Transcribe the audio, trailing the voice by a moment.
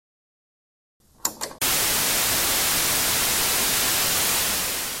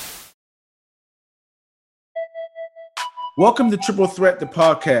Welcome to Triple Threat, the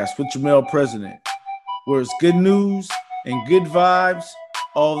podcast with Jamel President, where it's good news and good vibes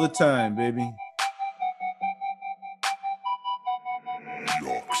all the time, baby.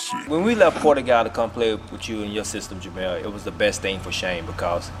 When we left Portugal to come play with you in your system, Jamel, it was the best thing for Shane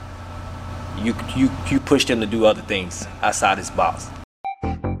because you pushed him to do other things outside his box.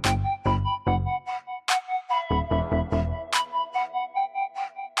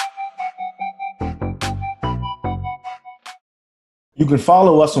 You can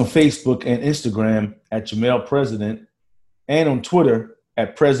follow us on Facebook and Instagram at Jamel President and on Twitter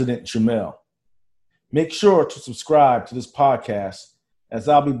at President Jamel. Make sure to subscribe to this podcast as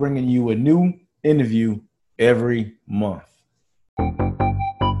I'll be bringing you a new interview every month.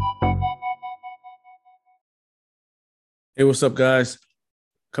 Hey, what's up, guys?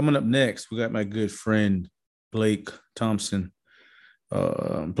 Coming up next, we got my good friend, Blake Thompson.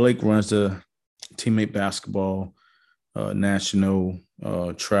 Blake runs the Teammate Basketball National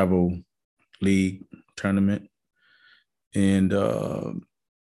Travel League tournament. And I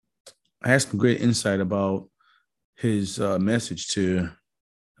had some great insight about his message to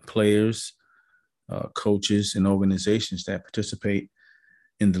players, coaches, and organizations that participate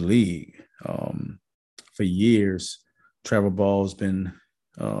in the league. For years, travel ball has been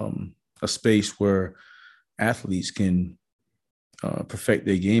a space where athletes can perfect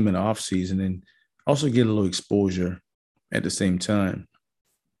their game in the offseason and also get a little exposure at the same time.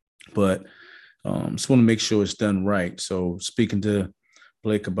 But just want to make sure it's done right. So speaking to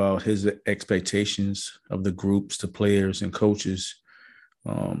Blake about his expectations of the groups, the players and coaches,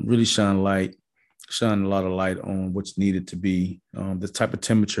 really shine a lot of light on what's needed to be, the type of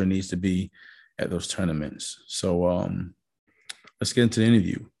temperature needs to be at those tournaments. So let's get into the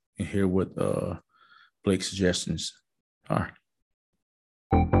interview and hear what Blake's suggestions are.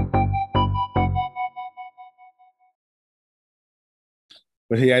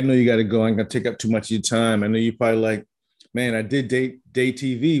 But hey, I know you got to go. I'm going to take up too much of your time. I know you're probably like, man, I did day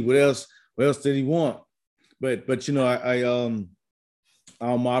TV. What else did he want? But you know,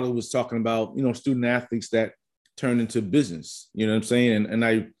 our model was talking about, you know, student athletes that turn into business. You know what I'm saying? And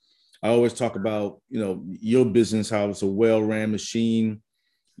I always talk about, you know, your business, how it's a well-ran machine.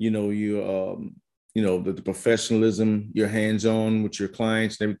 You know, the professionalism, you're hands-on with your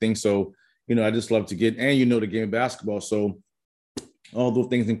clients and everything. So, you know, I just love to get, and you know, the game of basketball. So all those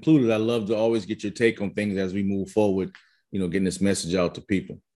things included, I love to always get your take on things as we move forward, you know, getting this message out to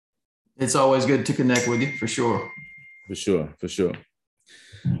people. It's always good to connect with you, for sure. For sure.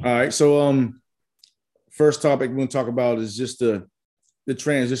 All right. So first topic we're going to talk about is just the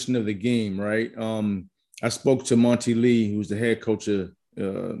transition of the game, right? I spoke to Monty Lee, who's the head coach of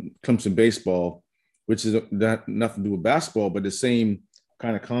Clemson baseball, which is nothing to do with basketball, but the same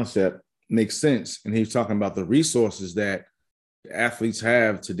kind of concept makes sense. And he's talking about the resources that athletes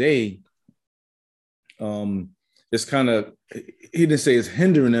have today. It's kind of, he didn't say it's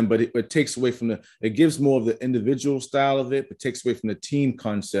hindering them, but it takes away from it gives more of the individual style of it, but takes away from the team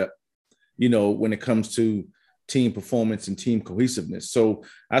concept, you know, when it comes to team performance and team cohesiveness. So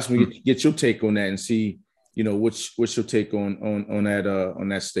I just want to get your take on that and see, you know, what's your take on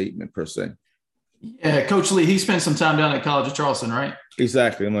that statement per se. Yeah, Coach Lee, he spent some time down at College of Charleston, right?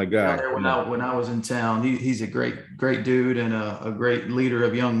 Exactly. I'm like, God. When I was in town, he's a great dude and a great leader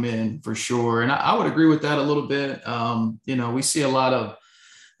of young men for sure. And I would agree with that a little bit. You know, we see a lot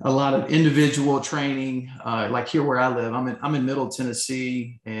of individual training, like here where I live. I'm in Middle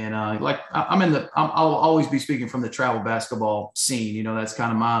Tennessee, and I'll always be speaking from the travel basketball scene. You know, that's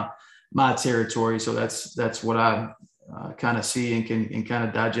kind of my territory. So that's what I kind of see and can kind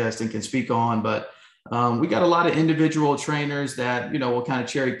of digest and can speak on. But we got a lot of individual trainers that, you know, will kind of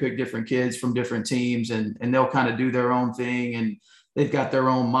cherry pick different kids from different teams, and they'll kind of do their own thing, and they've got their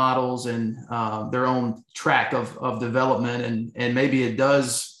own models and their own track of development. And maybe it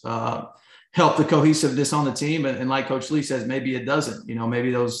does help the cohesiveness on the team. And like Coach Lee says, maybe it doesn't. You know,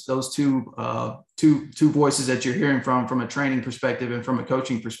 maybe those two voices that you're hearing from a training perspective and from a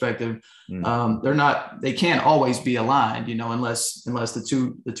coaching perspective, they can't always be aligned, you know, unless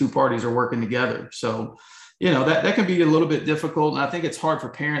the two parties are working together. So, you know, that can be a little bit difficult. And I think it's hard for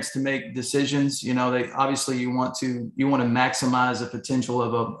parents to make decisions. You know, they obviously you want to maximize the potential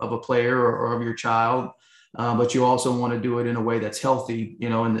of a player or of your child. But you also want to do it in a way that's healthy, you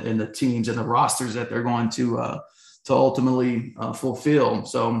know, in the teams and the rosters that they're going to ultimately fulfill.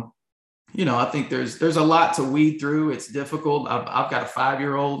 So, you know, I think there's a lot to weed through. It's difficult. I've got a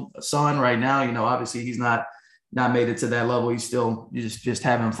 5-year-old son right now. You know, obviously he's not not made it to that level. He's still just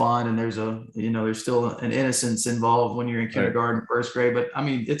having fun, and there's still an innocence involved when you're in kindergarten, first grade. But I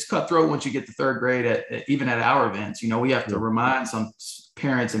mean, it's cutthroat once you get to third grade. Even at our events, we have to remind some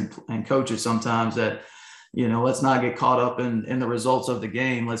parents and coaches sometimes that, let's not get caught up in the results of the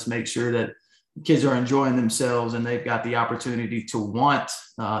game. Let's make sure that kids are enjoying themselves and they've got the opportunity to want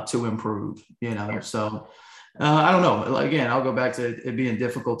to improve. So. I don't know. Again, I'll go back to it being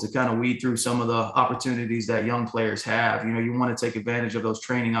difficult to kind of weed through some of the opportunities that young players have. You want to take advantage of those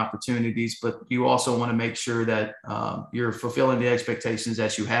training opportunities, but you also want to make sure that you're fulfilling the expectations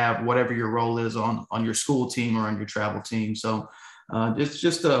that you have, whatever your role is on your school team or on your travel team. So it's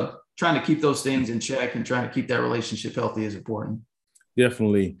just trying to keep those things in check and trying to keep that relationship healthy is important.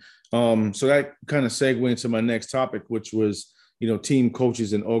 Definitely. So that kind of segued into my next topic, which was, team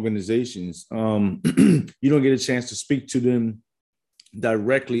coaches and organizations. You don't get a chance to speak to them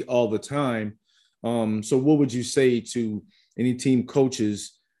directly all the time. So what would you say to any team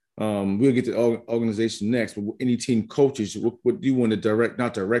coaches? We'll get to organization next, but any team coaches, what do you want to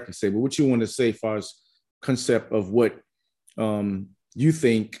not directly say, but what you want to say as far as concept of what you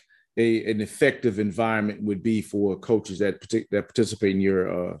think an effective environment would be for coaches that participate in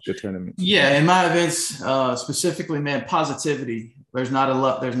your tournaments? Yeah, in my events specifically, man, positivity. There's not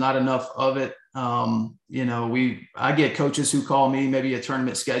enough of it. I get coaches who call me. Maybe a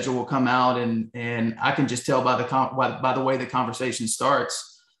tournament schedule will come out, and I can just tell by the way the conversation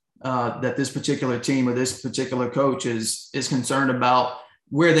starts that this particular team or this particular coach is concerned about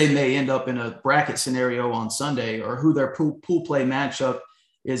where they may end up in a bracket scenario on Sunday, or who their pool play matchup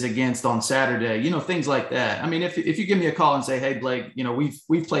is against on Saturday, things like that. I mean, if you give me a call and say, hey, Blake,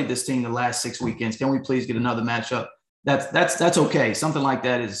 we've played this team the last 6 weekends. Can we please get another matchup? That's okay. Something like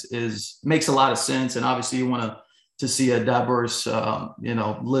that is makes a lot of sense. And obviously you want to see a diverse,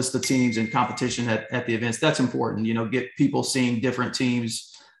 list of teams and competition at the events. That's important, get people seeing different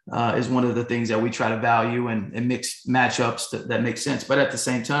teams is one of the things that we try to value and mix matchups that make sense. But at the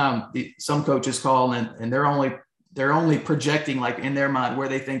same time, some coaches call and they're only projecting, like, in their mind where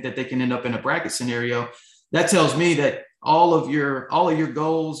they think that they can end up in a bracket scenario. That tells me that all of your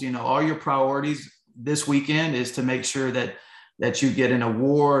goals, all your priorities this weekend is to make sure that you get an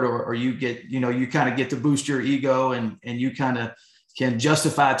award or you get, you kind of get to boost your ego and you kind of can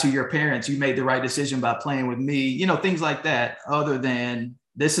justify to your parents, you made the right decision by playing with me, things like that, other than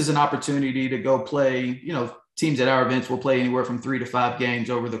this is an opportunity to go play, teams at our events will play anywhere from 3 to 5 games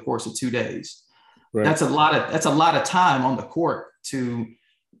over the course of 2 days. Right. That's a lot of time on the court to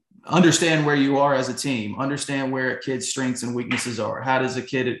understand where you are as a team, understand where a kid's strengths and weaknesses are. How does a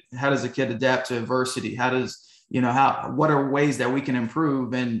kid adapt to adversity? What are ways that we can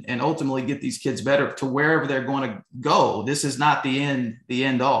improve and ultimately get these kids better to wherever they're going to go? This is not the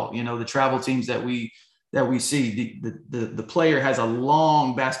end all. The travel teams that we see, the player has a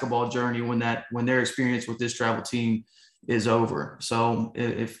long basketball journey when their experience with this travel team is over. So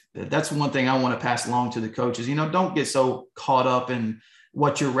if that's one thing I want to pass along to the coaches, don't get so caught up in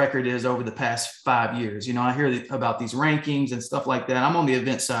what your record is over the past 5 years. I hear about these rankings and stuff like that. I'm on the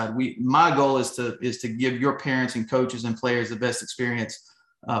event side. My goal is to give your parents and coaches and players the best experience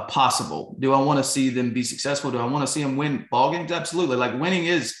possible. Do I want to see them be successful? Do I want to see them win ball games? Absolutely. Like winning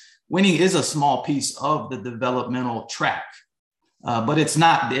is a small piece of the developmental track. But it's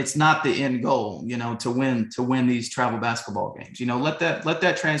not the end goal, to win these travel basketball games. Let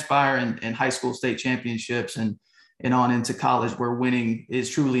that transpire in high school state championships and on into college, where winning is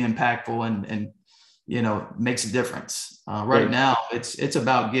truly impactful and makes a difference. Right now, it's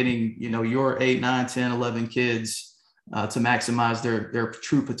about getting your 8, 9, 10, 11 kids to maximize their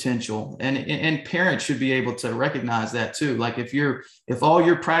true potential, and parents should be able to recognize that too. Like if all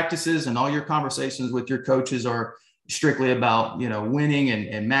your practices and all your conversations with your coaches are strictly about winning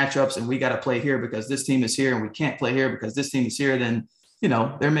and matchups, and we got to play here because this team is here, and we can't play here because this team is here, then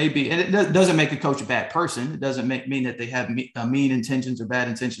there may be, and it doesn't make a coach a bad person. It doesn't mean that they have mean intentions or bad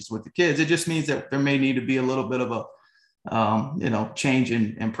intentions with the kids. It just means that there may need to be a little bit of a change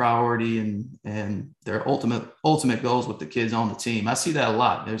in priority and their ultimate goals with the kids on the team. I see that a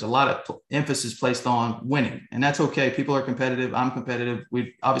lot. There's a lot of emphasis placed on winning, and that's okay. People are competitive. I'm competitive.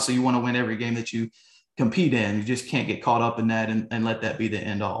 Obviously you want to win every game that you compete in. You just can't get caught up in that and let that be the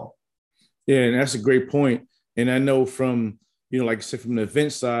end all. Yeah, and that's a great point. And I know from, like I said, from the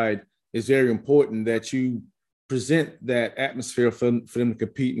event side, it's very important that you present that atmosphere for them to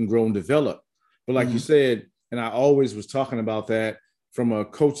compete and grow and develop. But like you said, and I always was talking about that from a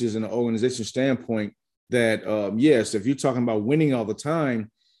coaches and an organization standpoint, that yes, if you're talking about winning all the time,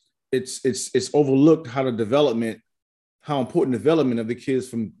 it's overlooked how important development of the kids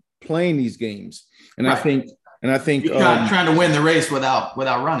from playing these games. And right. I think And I think you're trying to win the race without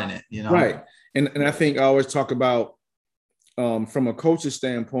running it, Right. And I think I always talk about from a coach's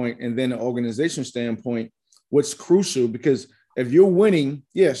standpoint and then an organization standpoint, what's crucial, because if you're winning,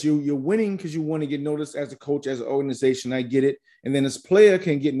 yes, you're winning because you want to get noticed as a coach, as an organization. I get it. And then this player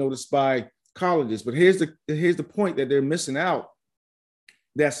can get noticed by colleges. But here's the point that they're missing out.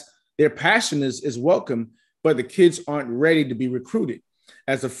 That's their passion is welcome, but the kids aren't ready to be recruited.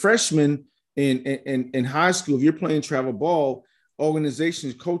 As a freshman in high school, if you're playing travel ball,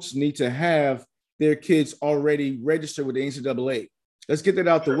 organizations, coaches need to have their kids already registered with the NCAA. Let's get that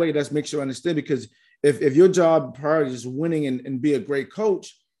out the way. Let's make sure I understand, because if your job priority is winning and be a great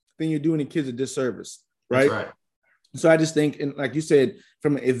coach, then you're doing the kids a disservice, right? That's right. So I just think, and like you said,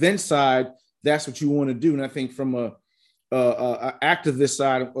 from an event side, that's what you want to do. And I think from a activist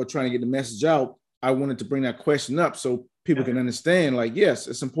side, or trying to get the message out, I wanted to bring that question up so people can understand, like, yes,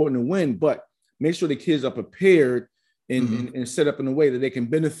 it's important to win, but make sure the kids are prepared and set up in a way that they can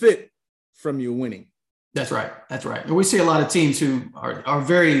benefit from your winning. That's right. That's right. And we see a lot of teams who are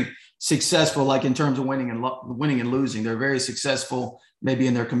very successful, like in terms of winning and losing. They're very successful, maybe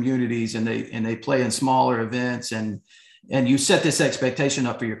in their communities, and they play in smaller events, and you set this expectation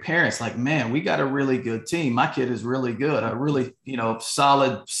up for your parents. Like, man, we got a really good team. My kid is really good. A really,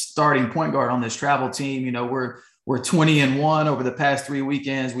 solid starting point guard on this travel team. We're 20-1 over the past 3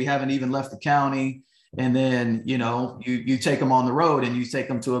 weekends. We haven't even left the county. And then, you take them on the road and you take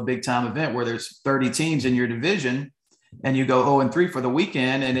them to a big time event where there's 30 teams in your division, and you go 0-3 for the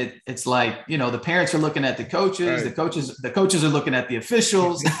weekend. And it's like, the parents are looking at the coaches, right. the coaches are looking at the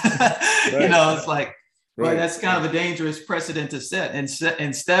officials. Right. It's like, right. That's kind of a dangerous precedent to set. And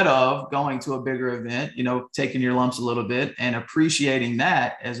instead of going to a bigger event, taking your lumps a little bit and appreciating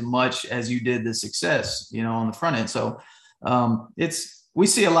that as much as you did the success, on the front end. So we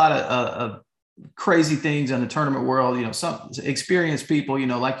see a lot of crazy things in the tournament world. Some experienced people,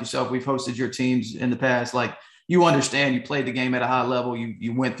 like yourself, we've hosted your teams in the past. Like, you understand, you played the game at a high level,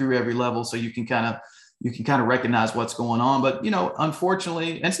 you went through every level, so you can kind of recognize what's going on. But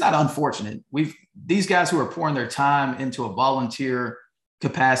unfortunately, and it's not unfortunate, these guys who are pouring their time into a volunteer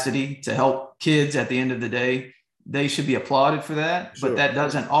capacity to help kids at the end of the day, they should be applauded for that. Sure. But that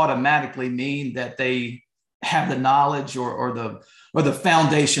doesn't automatically mean that they have the knowledge or the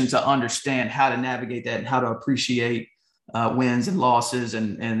foundation to understand how to navigate that and how to appreciate wins and losses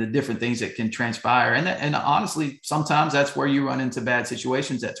and the different things that can transpire. And honestly, sometimes that's where you run into bad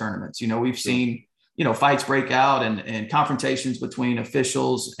situations at tournaments. We've seen, fights break out and confrontations between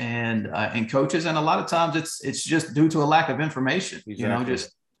officials and coaches. And a lot of times it's just due to a lack of information. Exactly.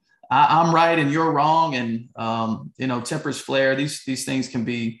 I'm right and you're wrong. And, tempers flare. These things can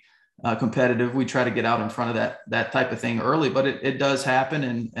be competitive. We try to get out in front of that type of thing early, but it does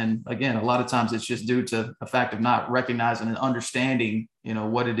happen. And again, a lot of times it's just due to a fact of not recognizing and understanding,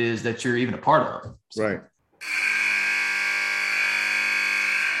 what it is that you're even a part of. So. Right.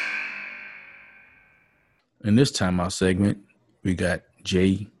 In this timeout segment, we got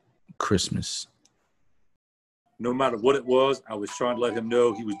Jay Christmas. No matter what it was, I was trying to let him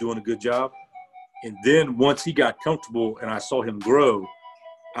know he was doing a good job. And then once he got comfortable and I saw him grow,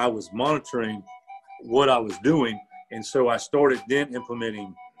 I was monitoring what I was doing. And so I started then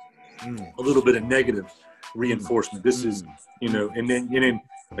implementing a little bit of negative reinforcement. This is, and then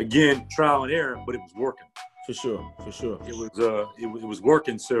again, trial and error, but it was working. For sure. It was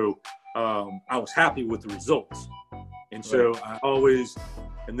working. So I was happy with the results. And so I always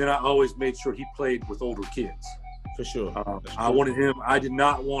made sure he played with older kids. For sure. I did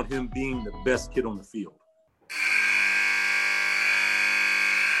not want him being the best kid on the field.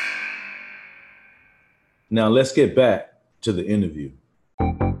 Now let's get back to the interview.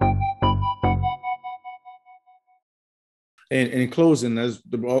 And in closing, as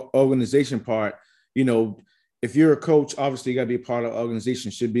the organization part, if you're a coach, obviously you got to be a part of the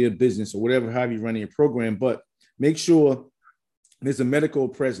organization, should be a business or whatever, however you run your program, but make sure there's a medical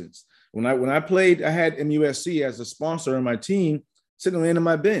presence. When I played, I had MUSC as a sponsor on my team sitting on the end of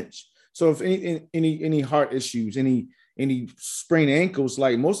my bench. So if any heart issues, any sprained ankles,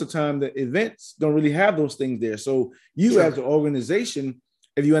 like most of the time the events don't really have those things there. So you As an organization,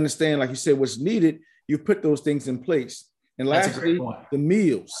 if you understand, like you said, what's needed, you put those things in place. And lastly, the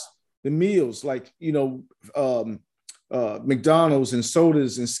meals, like, McDonald's and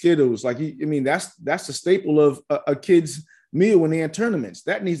sodas and Skittles. Like, that's the staple of a kid's meal when they're in tournaments.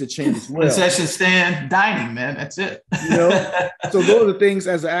 That needs to change as well. Concession stand dining, man. That's it. So those are the things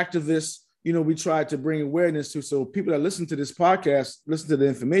as an activist, we try to bring awareness to. So people that listen to this podcast, listen to the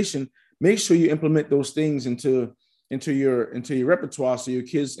information, make sure you implement those things into your repertoire so your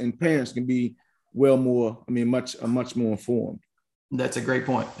kids and parents can be much more informed. That's a great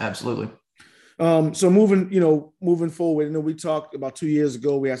point. Absolutely. So moving forward, we talked about 2 years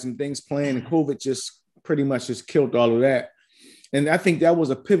ago, we had some things planned and COVID just pretty much just killed all of that. And I think that was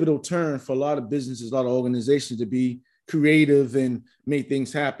a pivotal turn for a lot of businesses, a lot of organizations to be creative and make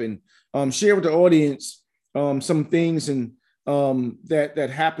things happen. Share with the audience some things and that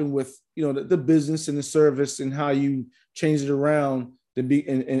happened with, the business and the service and how you changed it around to be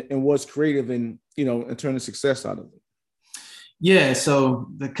and was creative and, and turn the success out of it. Yeah. So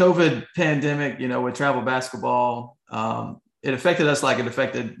the COVID pandemic, with travel basketball, it affected us like it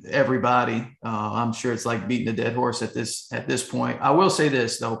affected everybody. I'm sure it's like beating a dead horse at this point. I will say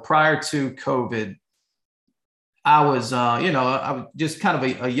this though, prior to COVID, I was just kind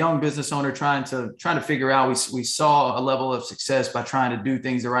of a young business owner trying to figure out, we saw a level of success by trying to do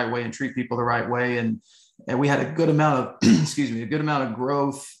things the right way and treat people the right way. And we had a good amount of, a good amount of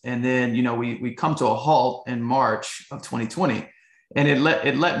growth. And then, we come to a halt in March of 2020. And it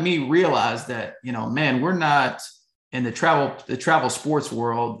let me realize that, man, we're not in the travel sports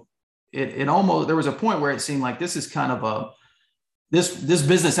world. It almost, there was a point where it seemed like this is kind of this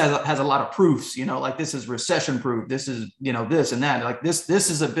business has a lot of proofs, like this is recession proof. This is, this and that. Like this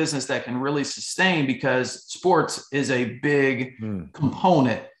is a business that can really sustain because sports is a big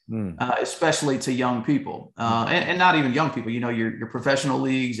component. Especially to young people and not even young people, your professional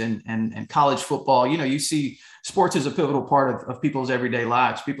leagues and college football, you see sports is a pivotal part of people's everyday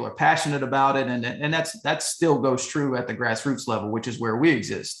lives. People are passionate about it. And that still goes true at the grassroots level, which is where we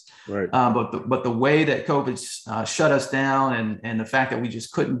exist. Right. But the way that COVID shut us down and the fact that we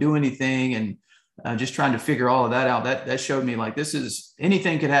just couldn't do anything and just trying to figure all of that out, that showed me like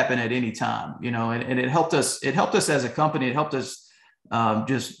anything could happen at any time, and it helped us as a company. It helped us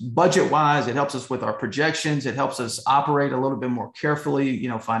just budget wise. It helps us with our projections. It helps us operate a little bit more carefully,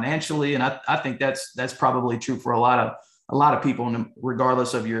 financially. And I think that's probably true for a lot of people,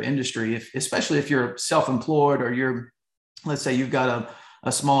 regardless of your industry, especially if you're self-employed or let's say you've got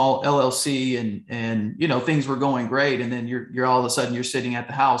a small LLC and things were going great. And then you're all of a sudden you're sitting at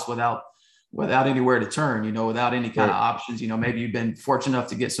the house without anywhere to turn, without any kind of options. Maybe you've been fortunate enough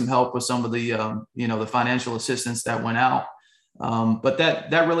to get some help with some of the, the financial assistance that went out. But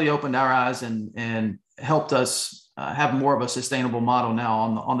that really opened our eyes and helped us have more of a sustainable model now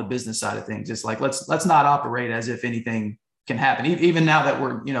on the business side of things. It's like, let's not operate as if anything can happen. Even now that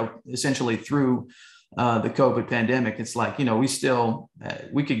we're, essentially through the COVID pandemic, it's like,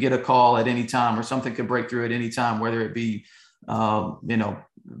 we could get a call at any time or something could break through at any time, whether it be,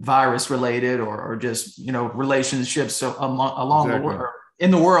 virus related or just, relationships along the world. In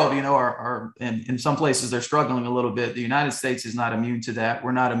the world, are in some places they're struggling a little bit. The United States is not immune to that.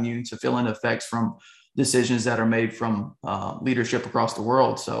 We're not immune to feeling effects from decisions that are made from leadership across the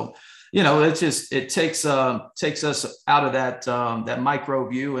world. So, it takes us out of that micro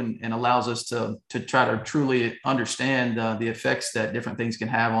view and allows us to try to truly understand the effects that different things can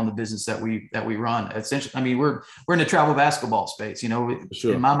have on the business that we run. Essentially, I mean, we're in the travel basketball space.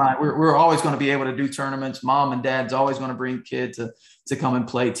 Sure. In my mind, we're always going to be able to do tournaments. Mom and dad's always going to bring kids to come and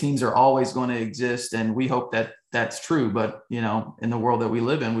play. Teams are always going to exist, and we hope that that's true. But in the world that we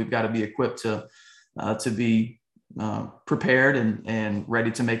live in, we've got to be equipped to be prepared and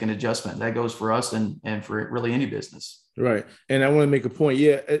ready to make an adjustment. That goes for us and for really any business. Right. And I want to make a point.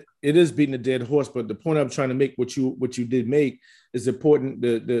 Yeah, it is beating a dead horse, but the point I'm trying to make, what you did make, is important.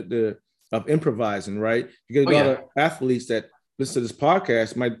 The of improvising, right? Because a lot of athletes that listen to this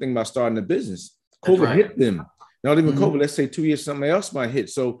podcast might think about starting a business. COVID hit them. Not even COVID. Let's say 2 years, something else might hit.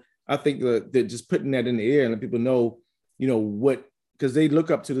 So I think that just putting that in the air and let people know, what. Because they look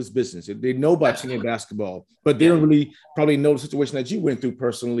up to this business. They know about senior basketball, but they don't really probably know the situation that you went through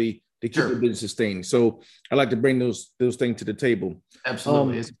personally to keep the business sustained. So I like to bring those things to the table.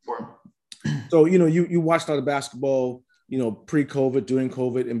 Absolutely. It's important. So, you watched a lot of basketball, pre-COVID, during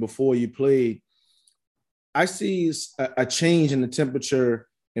COVID, and before you played. I see a change in the temperature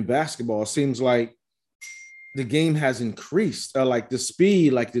in basketball. It seems like the game has increased, like the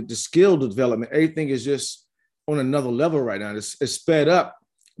speed, like the skill development, everything is just on another level right now. It's sped up,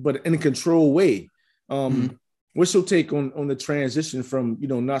 but in a controlled way. What's your take on the transition from,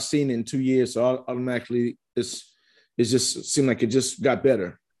 not seeing it in 2 years, so automatically it just seemed like it just got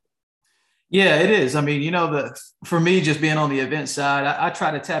better? Yeah, it is. I mean, for me, just being on the event side, I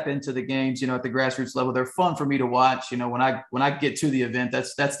try to tap into the games, at the grassroots level. They're fun for me to watch. When I get to the event,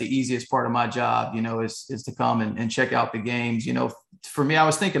 that's the easiest part of my job, is to come and check out the games. For me, I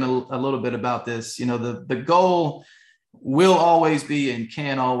was thinking a little bit about this. The goal will always be and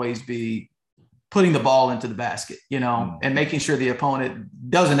can always be putting the ball into the basket, and making sure the opponent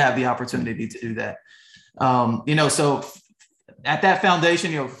doesn't have the opportunity to do that. So at that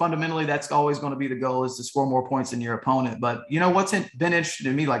foundation, fundamentally, that's always going to be the goal, is to score more points than your opponent. But what's been interesting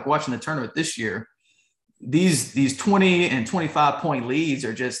to me, like watching the tournament this year, these 20 and 25 point leads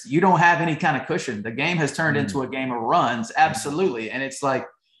are just, you don't have any kind of cushion. The game has turned into a game of runs. Absolutely. And it's like,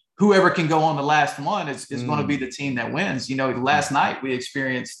 whoever can go on the last one is going to be the team that wins. Last night we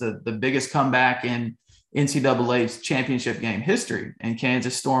experienced the biggest comeback in NCAA's championship game history, and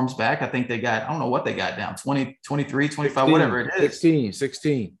Kansas storms back. I think they got, I don't know what they got down, 20, 23, 25, 16, whatever it is.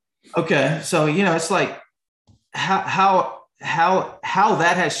 16. Okay. So, it's like how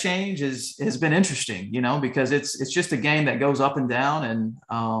that has changed has been interesting, because it's just a game that goes up and down, and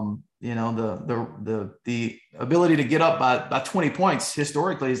the ability to get up by 20 points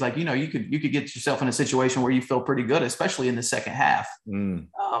historically is like, you could get yourself in a situation where you feel pretty good, especially in the second half.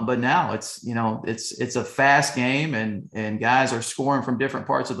 But now it's a fast game, and guys are scoring from different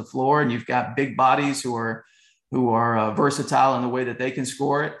parts of the floor, and you've got big bodies who are versatile in the way that they can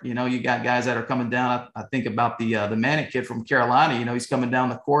score it. You got guys that are coming down. I think about the Manic kid from Carolina. He's coming down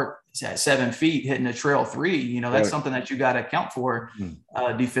the court at 7 feet, hitting a trail three. That's something that you got to account for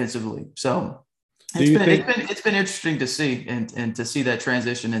defensively. So it's been interesting to see, and to see that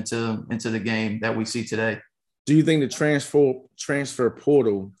transition into the game that we see today. Do you think the transfer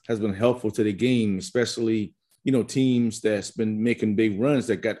portal has been helpful to the game, especially teams that's been making big runs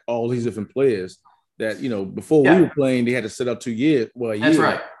that got all these different players? That before we were playing, they had to sit up 2 years. Well, that's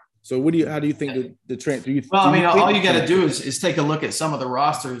right. So how do you think the trend? All you got to do is take a look at some of the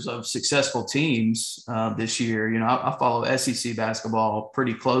rosters of successful teams this year. I follow SEC basketball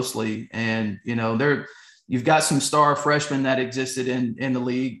pretty closely, and you've got some star freshmen that existed in the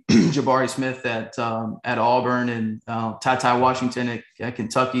league, Jabari Smith at Auburn, and Ty Washington at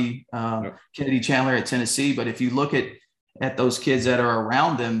Kentucky, Kennedy Chandler at Tennessee. But if you look at those kids that are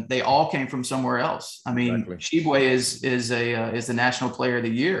around them, they all came from somewhere else. I mean, Shibwe is the national player of the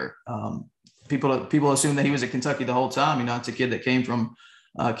year. People assume that he was at Kentucky the whole time. It's a kid that came from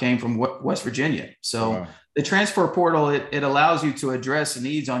West Virginia. So the transfer portal, it allows you to address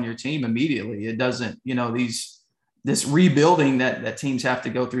needs on your team immediately. It doesn't, this rebuilding that teams have to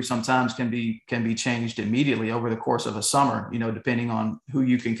go through sometimes can be changed immediately over the course of a summer, depending on who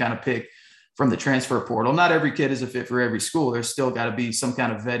you can kind of pick from the transfer portal. Not every kid is a fit for every school. There's still got to be some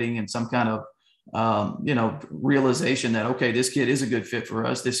kind of vetting and some kind of, realization that, okay, this kid is a good fit for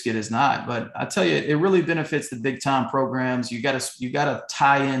us. This kid is not. But I tell you, it really benefits the big time programs. You got to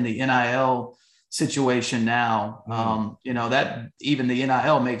tie in the NIL situation now. That even the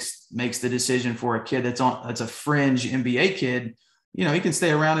NIL makes the decision for a kid that's a fringe NBA kid. He can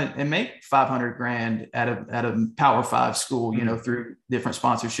stay around and make $500,000 at a Power 5 school, through different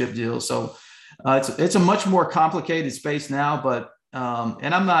sponsorship deals. So it's a much more complicated space now, but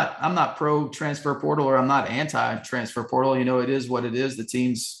and I'm not pro transfer portal, or I'm not anti transfer portal. It is what it is. The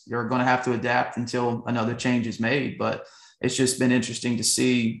teams are going to have to adapt until another change is made, but it's just been interesting to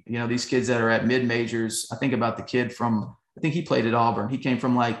see, these kids that are at mid majors. I think about the kid I think he played at Auburn. He came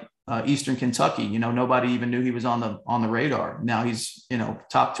from Eastern Kentucky. Nobody even knew he was on the radar. Now he's,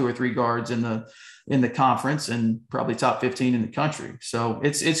 top 2 or 3 guards in the conference, and probably top 15 in the country. So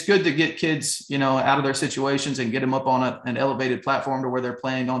it's good to get kids, out of their situations and get them up on an elevated platform to where they're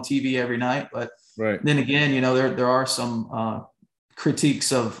playing on TV every night. But then again, there are some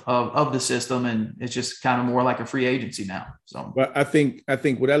critiques of the system, and it's just kind of more like a free agency now. So, but I think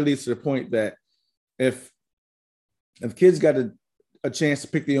what that leads to the point that if kids got a chance to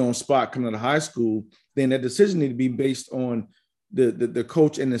pick their own spot coming out of high school, then that decision need to be based on the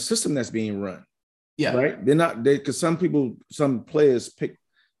coach and the system that's being run. Yeah. Right. Because some players pick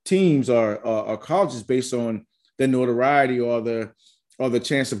teams or colleges based on their notoriety or the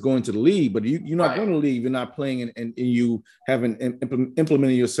chance of going to the league. But you're not going to leave. You're not playing, and you haven't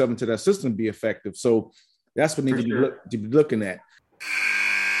implemented yourself into that system to be effective. So that's what needs to be looking at.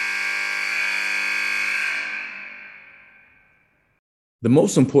 The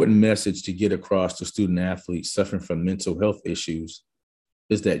most important message to get across to student athletes suffering from mental health issues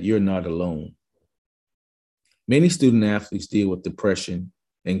is that you're not alone. Many student athletes deal with depression,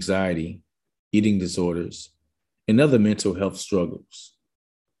 anxiety, eating disorders, and other mental health struggles.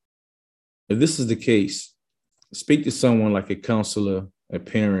 If this is the case, speak to someone like a counselor, a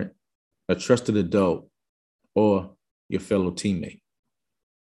parent, a trusted adult, or your fellow teammate.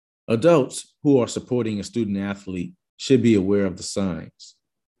 Adults who are supporting a student athlete should be aware of the signs.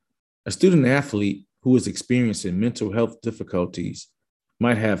 A student athlete who is experiencing mental health difficulties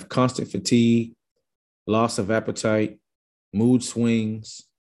might have constant fatigue, loss of appetite, mood swings,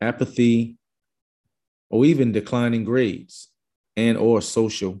 apathy, or even declining grades and or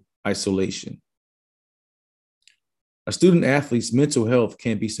social isolation. A student athlete's mental health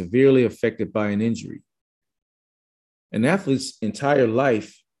can be severely affected by an injury. An athlete's entire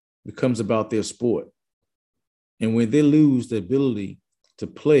life becomes about their sport. And when they lose the ability to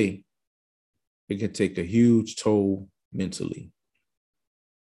play, it can take a huge toll mentally.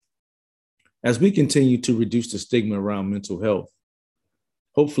 As we continue to reduce the stigma around mental health,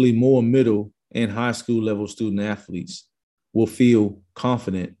 hopefully more middle and high school level student athletes will feel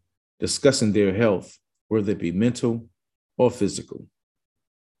confident discussing their health, whether it be mental or physical.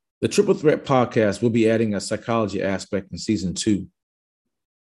 The Triple Threat podcast will be adding a psychology aspect in season 2.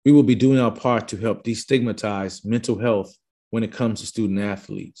 We will be doing our part to help destigmatize mental health when it comes to student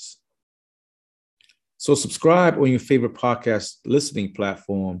athletes. So subscribe on your favorite podcast listening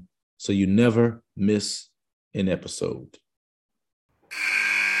platform so you never miss an episode.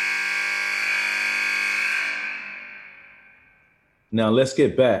 Now let's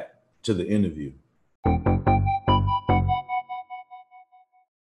get back to the interview.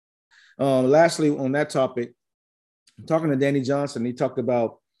 Lastly, on that topic, I'm talking to Danny Johnson. He talked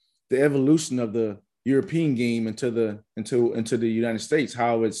about the evolution of the European game into the United States,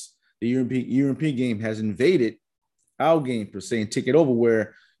 how it's the European game has invaded our game per se and take it over,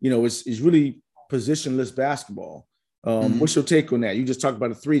 where it's really positionless basketball. What's your take on that? You just talked about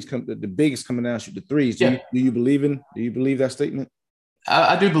the threes, the biggest coming down, shoot the threes. Do you believe that statement?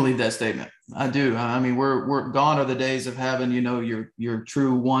 I do believe that statement. I do. I mean, we're gone are the days of having, your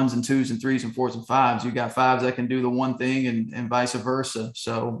true 1s and 2s and 3s and 4s and 5s. You got 5s that can do the one thing and vice versa.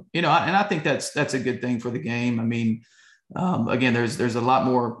 So, and I think that's a good thing for the game. I mean, again, there's a lot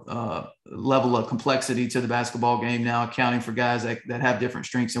more level of complexity to the basketball game now, accounting for guys that have different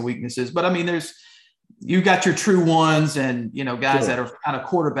strengths and weaknesses. But I mean, you got your true 1s and, guys that are kind of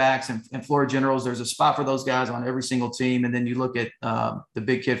quarterbacks and floor generals. There's a spot for those guys on every single team. And then you look at the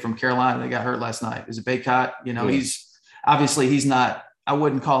big kid from Carolina that got hurt last night. Is it Baycott? He's not, I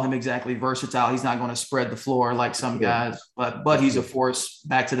wouldn't call him exactly versatile. He's not going to spread the floor like some guys, but he's a force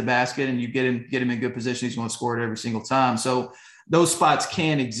back to the basket, and you get him in good position. He's going to score it every single time. So those spots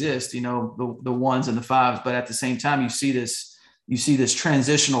can exist, the 1s and the 5s, but at the same time, you see this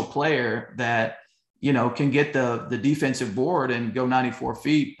transitional player that, can get the defensive board and go 94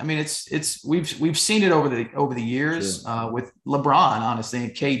 feet. I mean, we've seen it over the years with LeBron, honestly,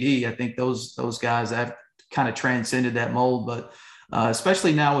 and KD. I think those guys have kind of transcended that mold, but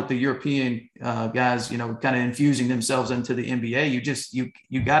especially now with the European guys, kind of infusing themselves into the NBA,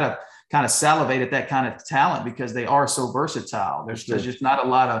 you got to kind of salivate at that kind of talent because they are so versatile. There's just not a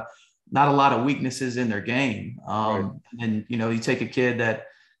lot of weaknesses in their game. And you take a kid that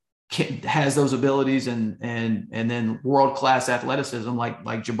has those abilities and then world-class athleticism like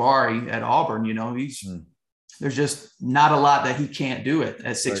Jabari at Auburn, there's just not a lot that he can't do it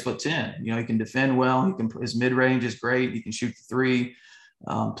at 6'10". He can defend well. His mid-range is great. He can shoot the three,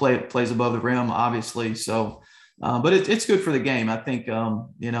 plays above the rim, obviously. So, but it's good for the game. I think,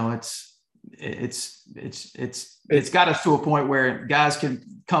 it's got us to a point where guys can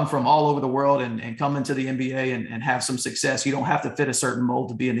come from all over the world and come into the NBA and have some success. You don't have to fit a certain mold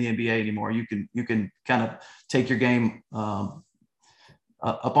to be in the NBA anymore. You can kind of take your game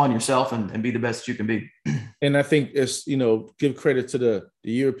upon yourself and be the best that you can be. And I think it's, give credit to the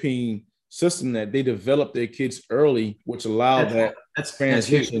European system that they developed their kids early, which allowed that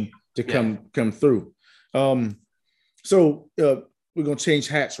transition to come through. So we're going to change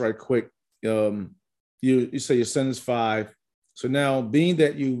hats right quick. You say your son is 5. So now, being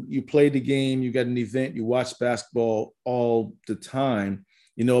that you played the game, you got an event, you watch basketball all the time,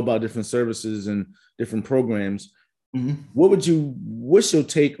 you know about different services and different programs. Mm-hmm. What's your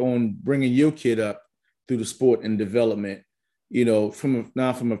take on bringing your kid up through the sport and development?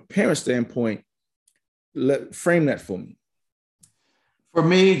 From a parent standpoint, frame that for me. For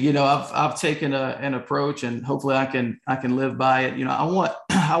me, I've taken an approach, and hopefully I can live by it.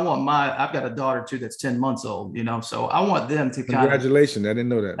 I've got a daughter too that's 10 months old. So I want them to Congratulations! I didn't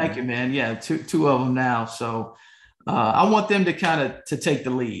know that. Thank you, man. Yeah, two of them now. So I want them to take the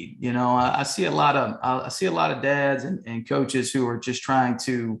lead. I see a lot of dads and coaches who are just trying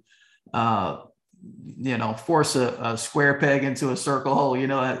to force a square peg into a circle hole.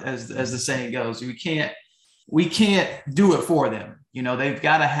 As the saying goes, we can't do it for them. They've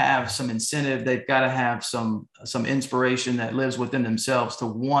got to have some incentive. They've got to have some inspiration that lives within themselves to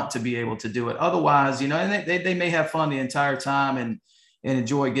want to be able to do it. Otherwise, and they may have fun the entire time and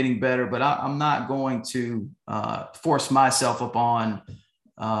enjoy getting better, but I'm not going to force myself upon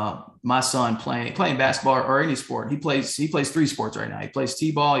my son playing basketball or any sport. He plays 3 sports right now. He plays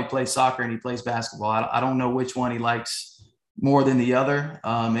t-ball, he plays soccer, and he plays basketball. I don't know which one he likes more than the other.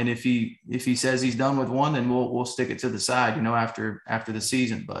 And if he says he's done with one, then we'll stick it to the side, after the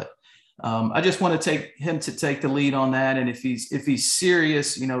season. But I just want to take him to take the lead on that. And if he's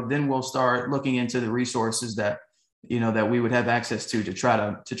serious, then we'll start looking into the resources that we would have access to try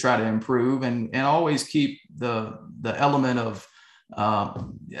to improve and always keep the element of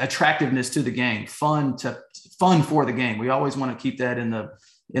attractiveness to the game, fun for the game. We always want to keep that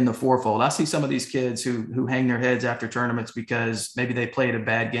in the forefold. I see some of these kids who hang their heads after tournaments because maybe they played a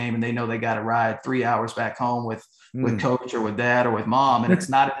bad game and they know they got to ride 3 hours back home with coach or with dad or with mom, and it's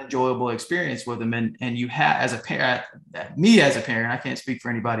not an enjoyable experience with them. And you have, as a parent, I can't speak for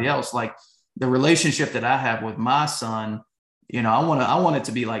anybody else. Like the relationship that I have with my son, I want it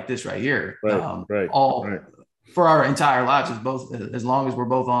to be like this right here. For our entire lives, as long as we're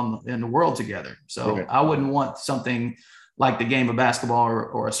both in the world together. So I wouldn't want something like the game of basketball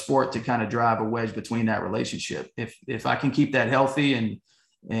or a sport to kind of drive a wedge between that relationship. If I can keep that healthy and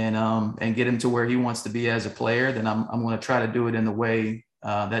get him to where he wants to be as a player, then I'm going to try to do it in the way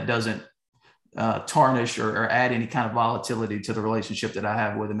that doesn't tarnish or add any kind of volatility to the relationship that I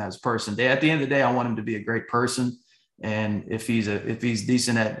have with him as a person. At the end of the day, I want him to be a great person. And if he's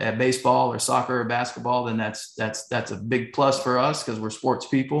decent at baseball or soccer or basketball, then that's a big plus for us because we're sports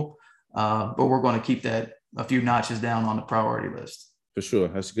people. But we're going to keep that a few notches down on the priority list. For sure.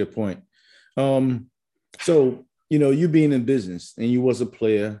 That's a good point. So, you being in business and you was a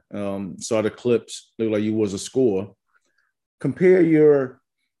player, saw the clips, looked like you was a scorer. Compare your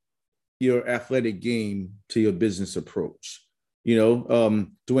athletic game to your business approach.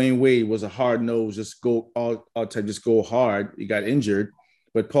 Dwayne Wade was a hard nose, just go hard. He got injured,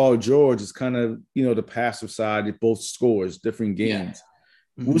 but Paul George is kind of, the passive side. It both scores different games.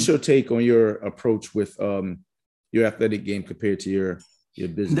 Yeah. Mm-hmm. What's your take on your approach with your athletic game compared to your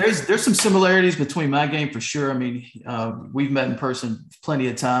business? There's some similarities between my game for sure. I mean, we've met in person plenty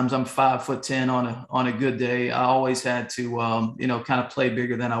of times. I'm 5'10" on a good day. I always had to, kind of play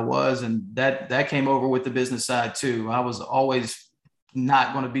bigger than I was. And that came over with the business side too. I was always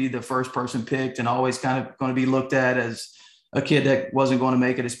not going to be the first person picked and always kind of going to be looked at as a kid that wasn't going to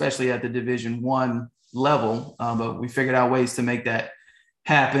make it, especially at the Division I level. But we figured out ways to make that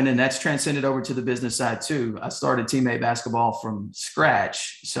happen. And that's transcended over to the business side too. I started teammate basketball from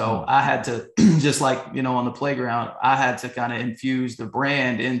scratch. So I had to, just like, on the playground, I had to kind of infuse the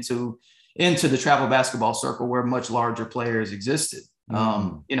brand into the travel basketball circle where much larger players existed.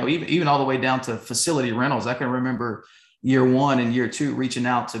 Even all the way down to facility rentals. I can remember year 1 and year 2 reaching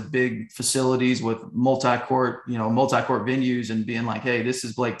out to big facilities with multi-court venues and being like, hey, this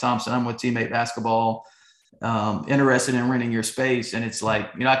is Blake Thompson. I'm with teammate basketball. Interested in renting your space. And it's like,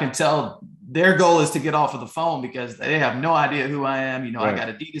 I can tell their goal is to get off of the phone because they have no idea who I am. Right. I got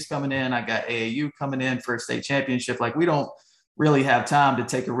Adidas coming in, I got AAU coming in for a state championship. Like we don't really have time to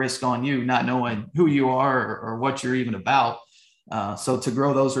take a risk on you, not knowing who you are or what you're even about. So to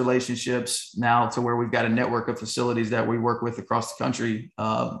grow those relationships now to where we've got a network of facilities that we work with across the country,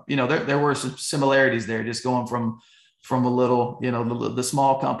 there were some similarities there, just going from a little, the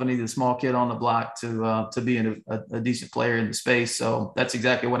small company, the small kid on the block to being a decent player in the space. So that's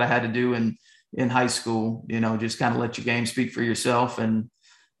exactly what I had to do in high school, just kind of let your game speak for yourself. And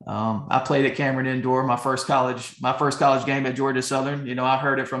I played at Cameron Indoor, my first college game at Georgia Southern. I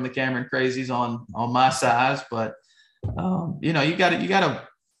heard it from the Cameron Crazies on my size, but you got to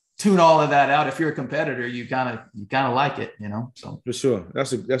tune all of that out. If you're a competitor, you kind of like it, so. For sure.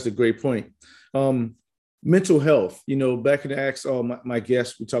 That's a great point. Mental health, back in the Ask all my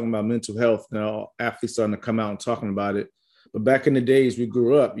guests, we're talking about mental health. Now athletes starting to come out and talking about it. But back in the days we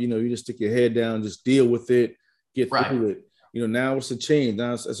grew up, you just stick your head down, just deal with it, get through it. Now it's a change.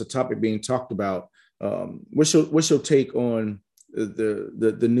 Now it's a topic being talked about. What's your take on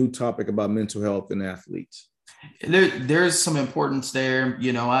the new topic about mental health in athletes? There's some importance there.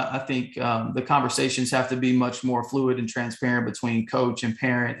 I think the conversations have to be much more fluid and transparent between coach and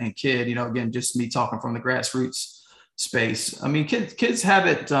parent and kid. Again, just me talking from the grassroots space. I mean, kids have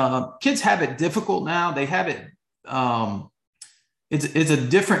it difficult now. They have it. It's a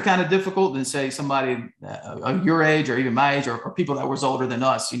different kind of difficult than say somebody your age or even my age or people that was older than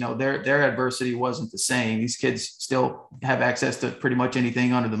us. Their adversity wasn't the same. These kids still have access to pretty much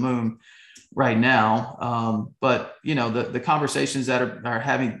anything under the moon right now. But the conversations that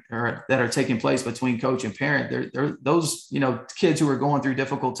are taking place between coach and parent, they're those, kids who are going through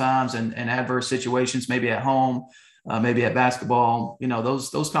difficult times and adverse situations, maybe at home, maybe at basketball,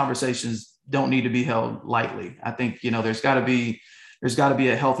 those conversations don't need to be held lightly. I think, there's got to be there's got to be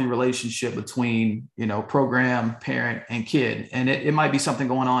a healthy relationship between, program, parent, and kid. And it might be something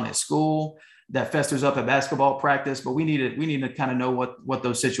going on at school that festers up at basketball practice, but we need to kind of know what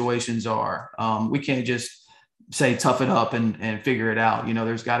those situations are. We can't just say tough it up and figure it out.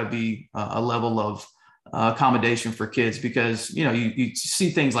 There's got to be a level of accommodation for kids, because you see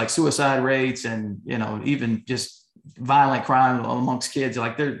things like suicide rates and even just violent crime amongst kids.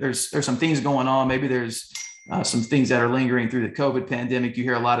 Like there's some things going on. Maybe there's some things that are lingering through the COVID pandemic. You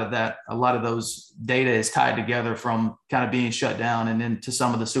hear a lot of that. A lot of those data is tied together from kind of being shut down, and then to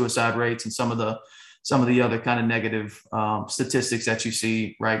some of the suicide rates and some of the other kind of negative statistics that you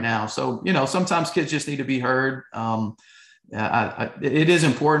see right now. So sometimes kids just need to be heard. It is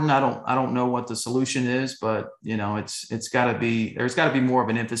important. I don't know what the solution is, but there's got to be more of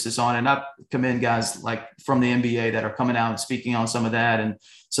an emphasis on it. And I commend guys like from the NBA that are coming out and speaking on some of that, and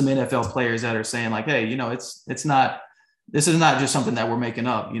some NFL players that are saying like, hey, this is not just something that we're making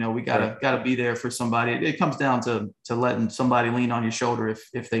up. We gotta be there for somebody. It comes down to letting somebody lean on your shoulder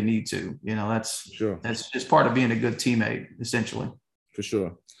if they need to. That's just part of being a good teammate, essentially. For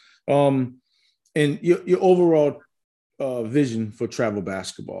sure. And your overall vision for travel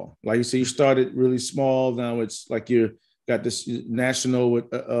basketball, like you say, you started really small. Now it's like you got this national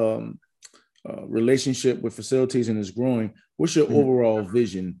relationship with facilities, and it's growing. What's your overall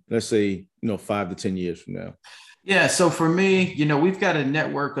vision? Let's say 5 to 10 years from now. Yeah. So for me, we've got a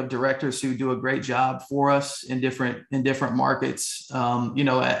network of directors who do a great job for us in different markets.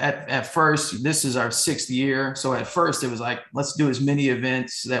 At first, this is our 6th year. So at first it was like, let's do as many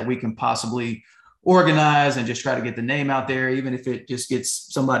events that we can possibly organize and just try to get the name out there. Even if it just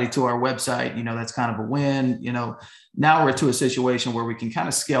gets somebody to our website, that's kind of a win. Now we're to a situation where we can kind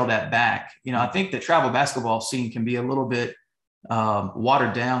of scale that back. I think the travel basketball scene can be a little bit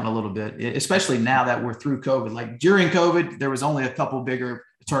watered down a little bit, especially now that we're through COVID. Like during COVID, there was only a couple bigger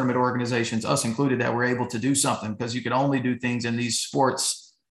tournament organizations, us included, that were able to do something, because you could only do things in these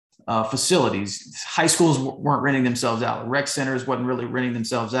sports facilities. High schools weren't renting themselves out. Rec centers wasn't really renting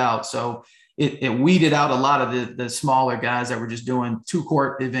themselves out. So it weeded out a lot of the smaller guys that were just doing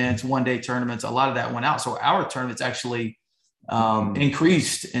 2-court events, 1-day tournaments. A lot of that went out. So our tournaments actually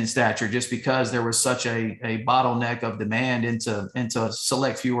increased in stature, just because there was such a bottleneck of demand into a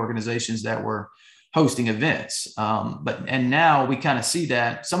select few organizations that were hosting events. And now we kind of see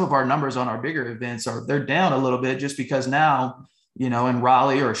that some of our numbers on our bigger events they're down a little bit, just because now, in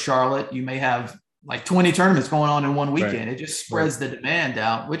Raleigh or Charlotte, you may have like 20 tournaments going on in one weekend. Right. It just spreads the demand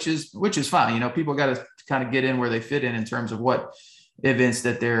out, which is fine. People got to kind of get in where they fit in terms of what events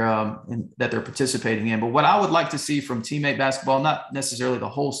that they're participating in. But what I would like to see from teammate basketball, not necessarily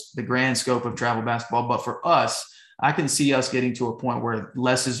the grand scope of travel basketball, but for us, I can see us getting to a point where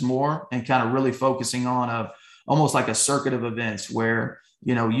less is more, and kind of really focusing on almost like a circuit of events where,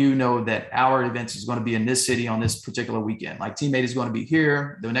 that our events is going to be in this city on this particular weekend. Like teammate is going to be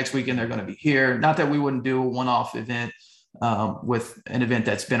here. The next weekend, they're going to be here. Not that we wouldn't do a one-off event with an event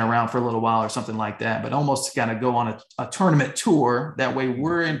that's been around for a little while or something like that, but almost kind of go on a tournament tour. That way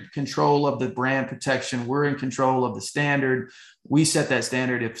we're in control of the brand protection. We're in control of the standard. We set that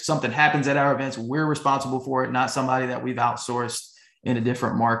standard. If something happens at our events, we're responsible for it, not somebody that we've outsourced in a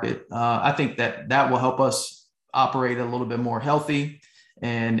different market. I think that will help us operate a little bit more healthy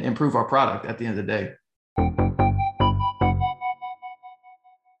and improve our product at the end of the day.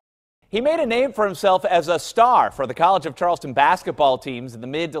 He made a name for himself as a star for the College of Charleston basketball teams in the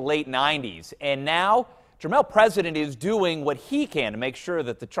mid to late 90s. And now Jermel President is doing what he can to make sure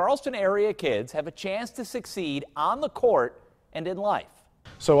that the Charleston area kids have a chance to succeed on the court and in life.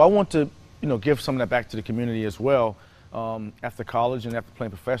 So I want to, give some of that back to the community as well. After college and after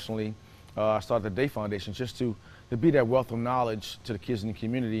playing professionally, I started the Day Foundation just to be that wealth of knowledge to the kids in the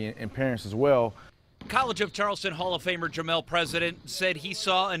community and parents as well. College of Charleston Hall of Famer Jermel President said he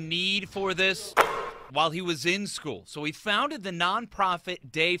saw a need for this while he was in school. So he founded the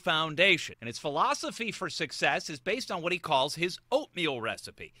nonprofit Day Foundation. And its philosophy for success is based on what he calls his oatmeal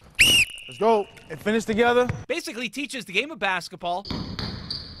recipe. Let's go and finish together. Basically teaches the game of basketball,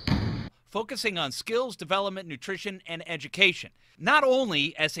 focusing on skills, development, nutrition, and education. Not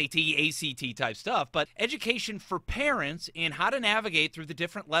only SAT, ACT type stuff, but education for parents in how to navigate through the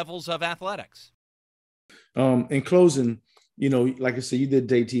different levels of athletics. In closing, like I said, you did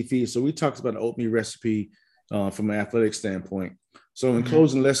Day TV, so we talked about the oatmeal recipe from an athletic standpoint. So in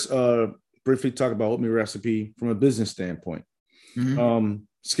closing, let's briefly talk about oatmeal recipe from a business standpoint.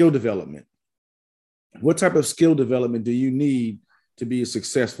 Skill development. What type of skill development do you need to be a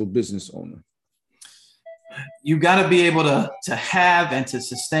successful business owner? you got to be able to have and to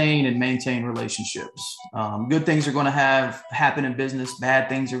sustain and maintain relationships. Good things are going to happen in business. Bad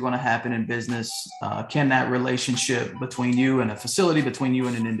things are going to happen in business. Can that relationship between you and a facility, between you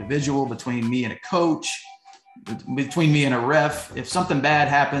and an individual, between me and a coach, between me and a ref, if something bad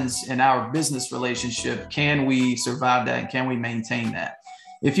happens in our business relationship, can we survive that and can we maintain that?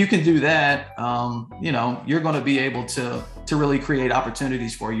 If you can do that, you're going to be able to really create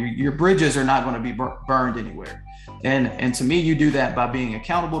opportunities for you. Your bridges are not going to be burned anywhere. And to me, you do that by being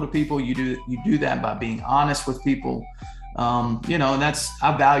accountable to people. You do that by being honest with people. And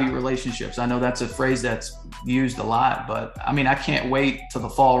I value relationships. I know that's a phrase that's used a lot, but I mean, I can't wait till the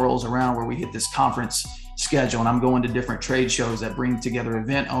fall rolls around where we hit this conference schedule and I'm going to different trade shows that bring together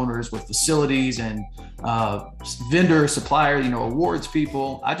event owners with facilities and vendor, supplier, awards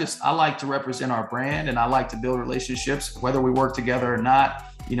people. I like to represent our brand and I like to build relationships, whether we work together or not.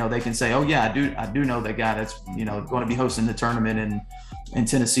 They can say, oh yeah, I do know that guy that's, going to be hosting the tournament in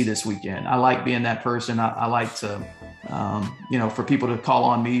Tennessee this weekend. I like being that person. I like to, for people to call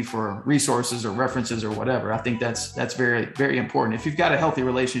on me for resources or references or whatever. I think that's very, very important. If you've got a healthy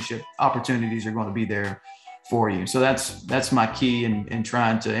relationship, opportunities are going to be there for you. So that's my key in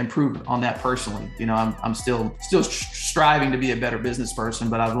trying to improve on that personally. I'm still striving to be a better business person,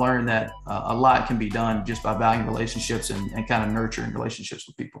 but I've learned that a lot can be done just by valuing relationships and kind of nurturing relationships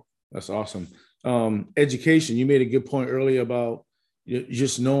with people. That's awesome. Education, you made a good point earlier about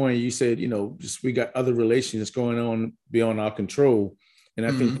just knowing, you said, we got other relations going on beyond our control. And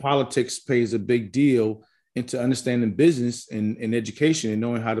I think politics plays a big deal into understanding business and education and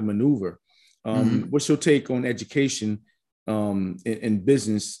knowing how to maneuver. What's your take on education in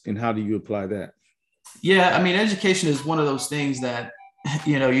business and how do you apply that? Yeah, I mean, education is one of those things that,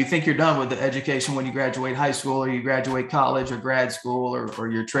 you think you're done with the education when you graduate high school or you graduate college or grad school or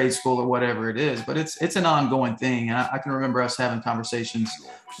your trade school or whatever it is, but it's an ongoing thing. And I can remember us having conversations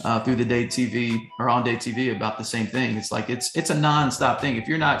through the Day TV or on Day TV about the same thing. It's like, it's a nonstop thing. If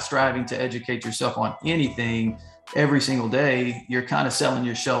you're not striving to educate yourself on anything every single day, you're kind of selling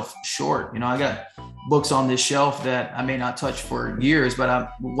yourself short. I got books on this shelf that I may not touch for years,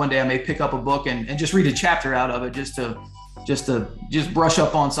 but one day I may pick up a book and just read a chapter out of it just to brush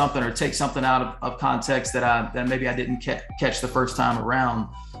up on something or take something out of context that maybe I didn't catch the first time around.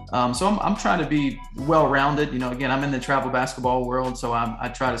 So I'm trying to be well-rounded. Again, I'm in the travel basketball world, so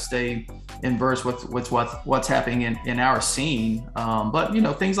I try to stay in verse with what's happening in our scene. But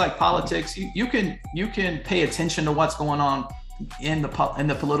things like politics, you can pay attention to what's going on in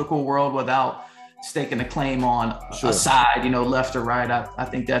the political world without staking a claim on a side, left or right. I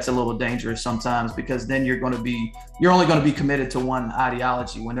think that's a little dangerous sometimes, because then you're only going to be committed to one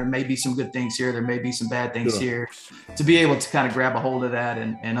ideology when there may be some good things here, there may be some bad things here. To be able to kind of grab a hold of that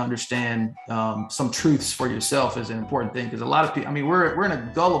and understand some truths for yourself is an important thing, because a lot of people, we're in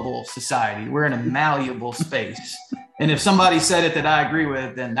a gullible society, we're in a malleable space. And if somebody said it that I agree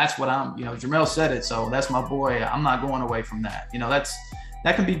with, then that's what Jermell said it, so that's my boy. I'm not going away from that.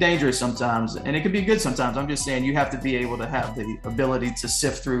 That can be dangerous sometimes, and it can be good sometimes. I'm just saying you have to be able to have the ability to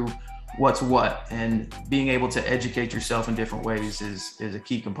sift through what's what, and being able to educate yourself in different ways is a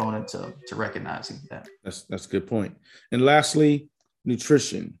key component to recognizing that. That's a good point. And lastly,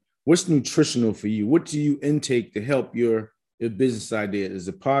 nutrition. What's nutritional for you? What do you intake to help your business idea? Is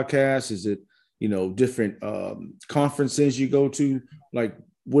it podcast? Is it, different conferences you go to? Like,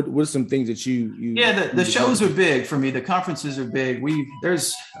 what are some things that you Yeah, the shows are big for me. The conferences are big.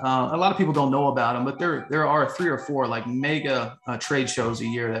 There's a lot of people don't know about them, but there are 3 or 4 like mega trade shows a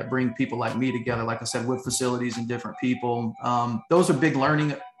year that bring people like me together, like I said, with facilities and different people. Those are big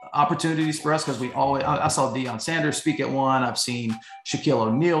learning opportunities for us, because I saw Deion Sanders speak at one. I've seen Shaquille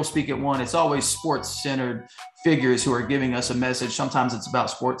O'Neal speak at one. It's always sports-centered figures who are giving us a message. Sometimes it's about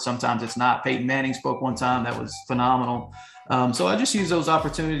sports, sometimes it's not. Peyton Manning spoke one time. That was phenomenal. So I just use those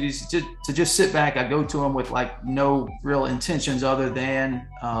opportunities to just sit back. I go to them with like no real intentions other than,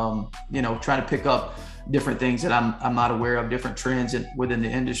 trying to pick up different things that I'm not aware of, different trends within the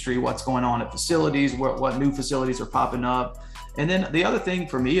industry, what's going on at facilities, what new facilities are popping up. And then the other thing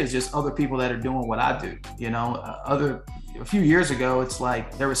for me is just other people that are doing what I do. A few years ago, it's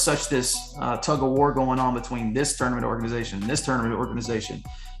like there was such this tug of war going on between this tournament organization and this tournament organization.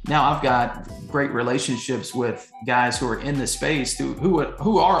 Now I've got great relationships with guys who are in the space who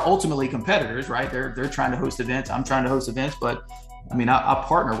are ultimately competitors, right? They're trying to host events. I'm trying to host events, but I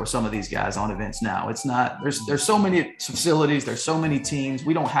partner with some of these guys on events now. It's not, there's so many facilities, there's so many teams.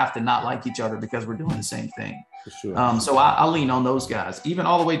 We don't have to not like each other because we're doing the same thing. For sure. So I lean on those guys, even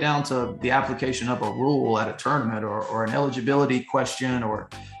all the way down to the application of a rule at a tournament or an eligibility question or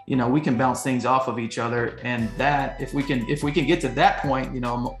we can bounce things off of each other. And that, if we can get to that point,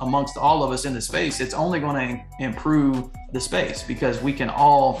 amongst all of us in the space, it's only going to improve the space, because we can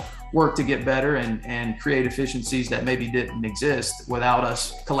all work to get better and create efficiencies that maybe didn't exist without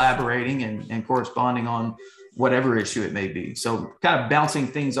us collaborating and corresponding on whatever issue it may be. So kind of bouncing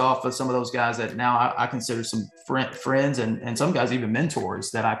things off of some of those guys that now I consider some friends and some guys even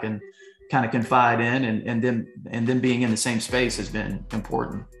mentors that I can kind of confide in, and then being in the same space has been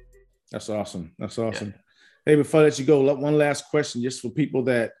important. That's awesome. Yeah. Hey, before I let you go, one last question, just for people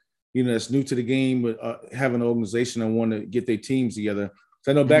that, that's new to the game, but have an organization and want to get their teams together.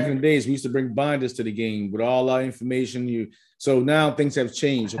 So I know back in the days, we used to bring binders to the game with all our information. So now things have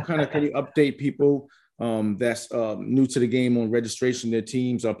changed. So kind of can you update people that's new to the game on registration, their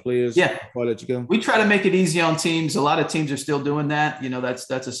teams, our players? Yeah. Before I let you go. We try to make it easy on teams. A lot of teams are still doing that.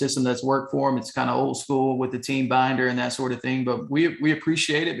 That's a system that's worked for them. It's kind of old school with the team binder and that sort of thing. But we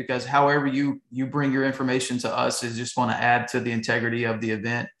appreciate it, because however you bring your information to us is just want to add to the integrity of the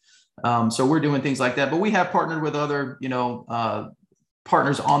event. So we're doing things like that. But we have partnered with other,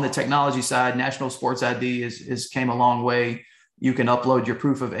 partners on the technology side. National Sports ID is came a long way. You can upload your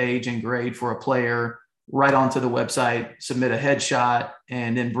proof of age and grade for a player right onto the website, submit a headshot,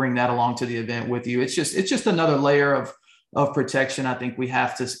 and then bring that along to the event with you. It's just another layer of protection. I think we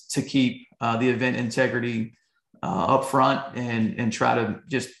have to keep the event integrity up front and try to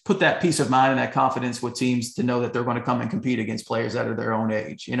just put that peace of mind and that confidence with teams to know that they're going to come and compete against players that are their own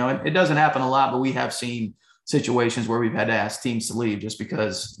age. It doesn't happen a lot, but we have seen situations where we've had to ask teams to leave just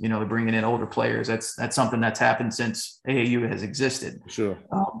because, they're bringing in older players. That's something that's happened since AAU has existed. Sure.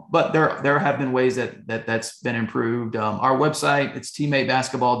 But there have been ways that's been improved. Our website, it's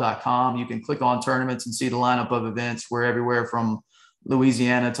teammatebasketball.com. You can click on tournaments and see the lineup of events. We're everywhere from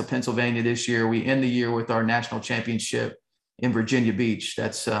Louisiana to Pennsylvania this year. We end the year with our national championship in Virginia Beach.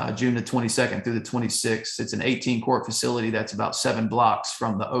 That's June the 22nd through the 26th. It's an 18-court facility that's about 7 blocks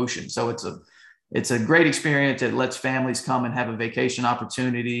from the ocean. So it's a great experience. It lets families come and have a vacation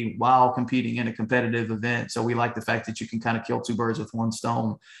opportunity while competing in a competitive event. So we like the fact that you can kind of kill 2 birds with 1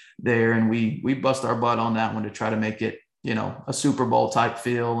 stone there. And we bust our butt on that one to try to make it, a Super Bowl type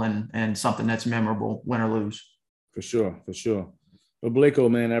feel and something that's memorable, win or lose. For sure. Well, Blako,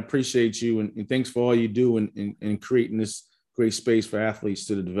 man, I appreciate you. And thanks for all you do in creating this great space for athletes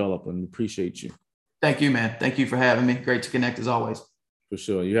to develop, and appreciate you. Thank you, man. Thank you for having me. Great to connect as always. For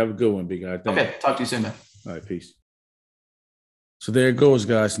sure. You have a good one, big guy. Thanks. Okay. Talk to you soon, man. All right. Peace. So there it goes,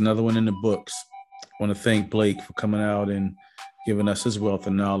 guys. Another one in the books. I want to thank Blake for coming out and giving us his wealth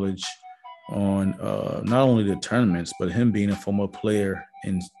of knowledge on not only the tournaments, but him being a former player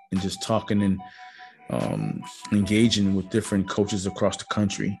and just talking and engaging with different coaches across the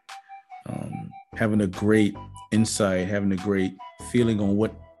country, having a great insight, having a great feeling on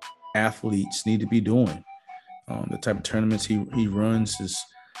what athletes need to be doing. The type of tournaments he runs is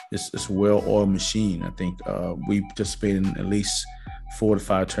a well-oiled machine. I think we participate in at least 4 to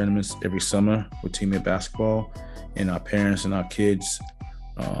 5 tournaments every summer with Teammate Basketball, and our parents and our kids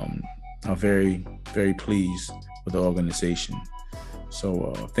are very, very pleased with the organization.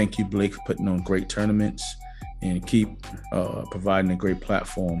 So thank you, Blake, for putting on great tournaments and keep providing a great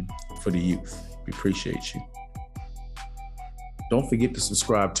platform for the youth. We appreciate you. Don't forget to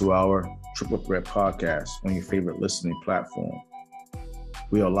subscribe to our Triple Threat podcast on your favorite listening platform.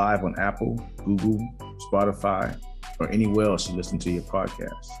 We are live on Apple, Google, Spotify, or anywhere else you listen to your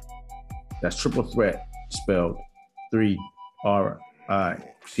podcast. That's Triple Threat, spelled 3 RIPLE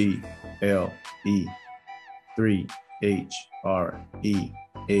 3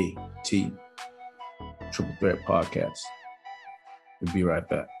 HREAT. Triple Threat podcast. We'll be right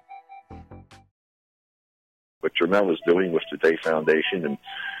back. What Jermel is doing with the Day Foundation and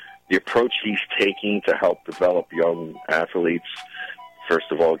the approach he's taking to help develop young athletes, first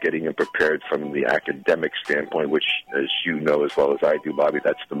of all, getting them prepared from the academic standpoint, which, as you know as well as I do, Bobby,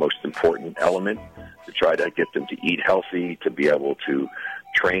 that's the most important element, to try to get them to eat healthy, to be able to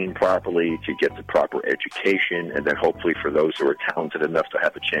train properly, to get the proper education, and then hopefully for those who are talented enough to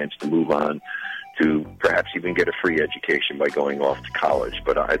have a chance to move on to perhaps even get a free education by going off to college.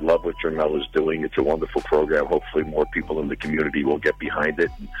 But I love what Jermel is doing. It's a wonderful program. Hopefully more people in the community will get behind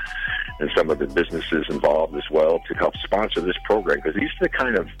it, and some of the businesses involved as well to help sponsor this program, because these are the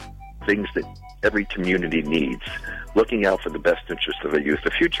kind of things that every community needs, looking out for the best interest of the youth.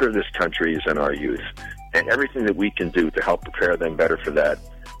 The future of this country is in our youth, and everything that we can do to help prepare them better for that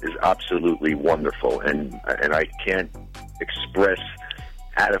is absolutely wonderful. And I can't express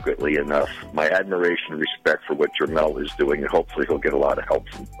adequately enough my admiration and respect for what Jermel is doing, and hopefully he'll get a lot of help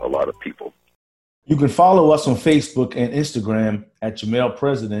from a lot of people. You can follow us on Facebook and Instagram at Jamel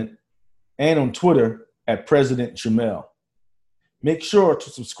President and on Twitter at President Jamel. Make sure to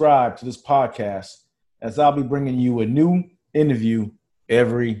subscribe to this podcast as I'll be bringing you a new interview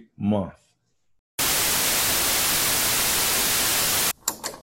every month.